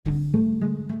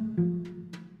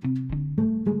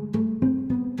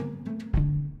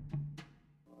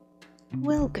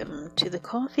welcome to the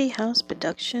Coffee House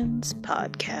Productions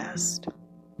podcast.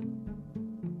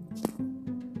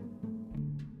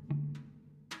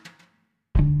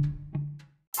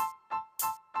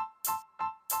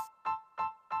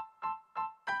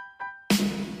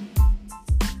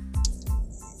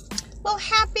 Well,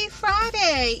 happy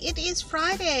Friday! It is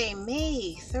Friday,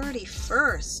 May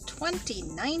 31st,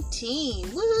 2019.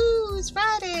 Woohoo! It's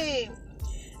Friday!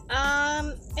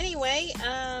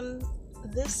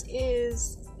 This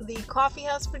is the Coffee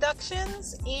House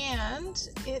Productions, and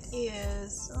it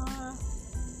is,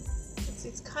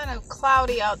 it's kind of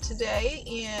cloudy out today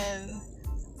in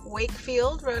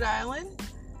Wakefield, Rhode Island,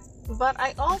 but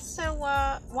I also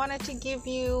wanted to give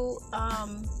you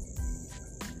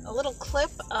a little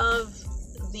clip of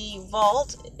The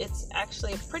Vault. It's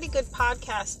actually a pretty good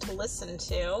podcast to listen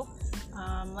to.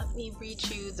 Let me read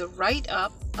you the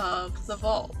write-up of The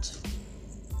Vault.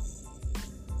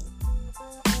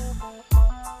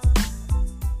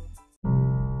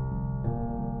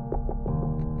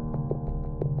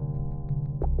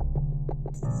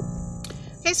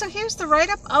 Okay, so here's the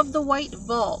write-up of The White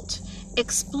Vault.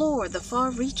 Explore the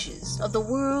far reaches of the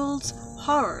world's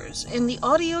horrors in the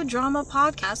audio drama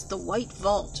podcast The White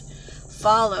Vault.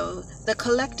 Follow the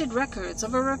collected records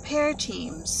of a repair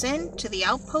team sent to the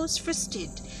outpost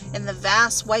Fristad in the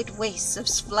vast white wastes of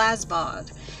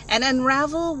Svlasbod and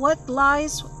unravel what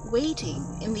lies waiting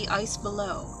in the ice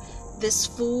below. This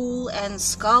Fool and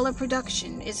Scholar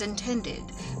production is intended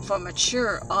for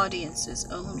mature audiences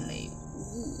only.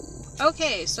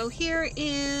 Okay, so here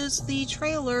is the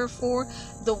trailer for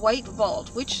The White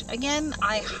Vault, which, again,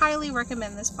 I highly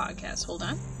recommend this podcast. Hold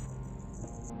on.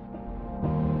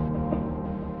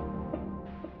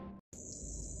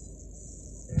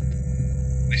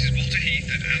 This is Walter Heath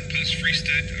at Outpost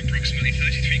Freestead, approximately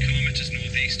 33 kilometers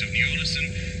northeast of New Orleans,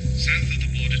 south of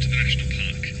the border to the National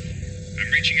Park.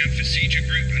 I'm reaching out for Siege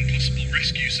Group and possible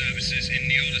rescue services in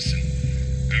New Orleans.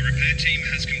 Our repair team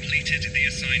has completed the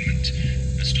assignment.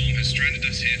 The storm has stranded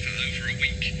us here for over a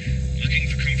week, looking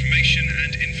for confirmation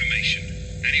and information.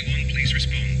 Anyone, please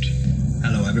respond.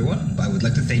 Hello everyone, I would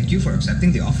like to thank you for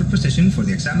accepting the offered position for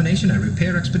the examination and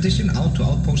repair expedition out to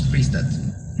Outpost Freestead.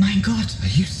 My God,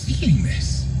 are you seeing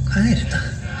this? Hvað er þetta?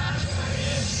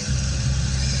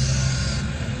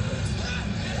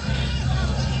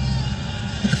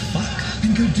 What the fuck?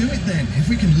 Then go do it then. If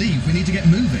we can leave, we need to get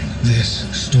moving. This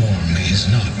storm is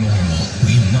not normal.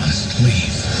 We must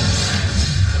leave.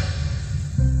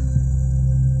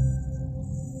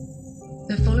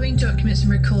 The following documents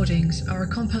and recordings are a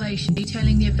compilation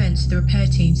detailing the events the repair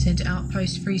team sent to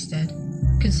Outpost Freestead,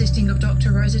 consisting of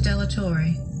Dr. Rosa Della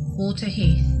Torre, Walter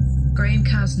Heath, Graham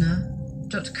Kasner,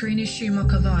 Dr. Karina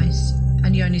Schumacher-Weiss,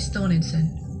 and Jonas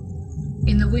Thorninson.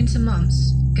 In the winter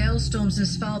months, gale storms in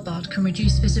Svalbard can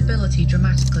reduce visibility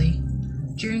dramatically.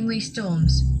 During these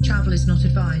storms, travel is not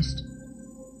advised.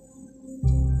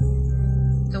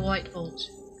 The White Vault,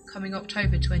 coming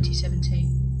October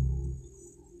 2017.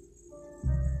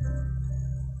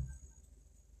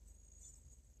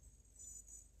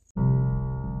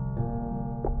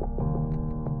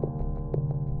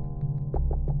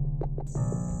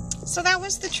 So that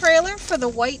was the trailer for The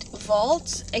White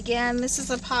Vault. Again, this is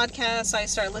a podcast I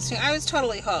started listening. I was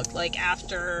totally hooked, like,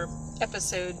 after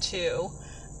episode 2.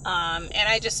 And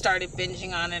I just started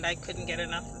binging on it. I couldn't get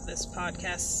enough of this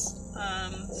podcast.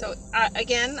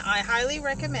 Again, I highly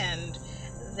recommend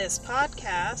this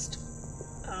podcast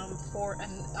for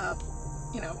an,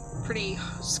 pretty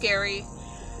scary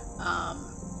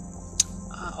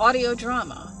audio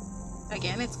drama.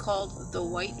 Again, it's called The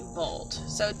White Vault.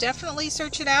 So definitely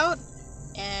search it out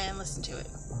and listen to it.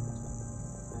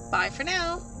 Bye for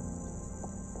now.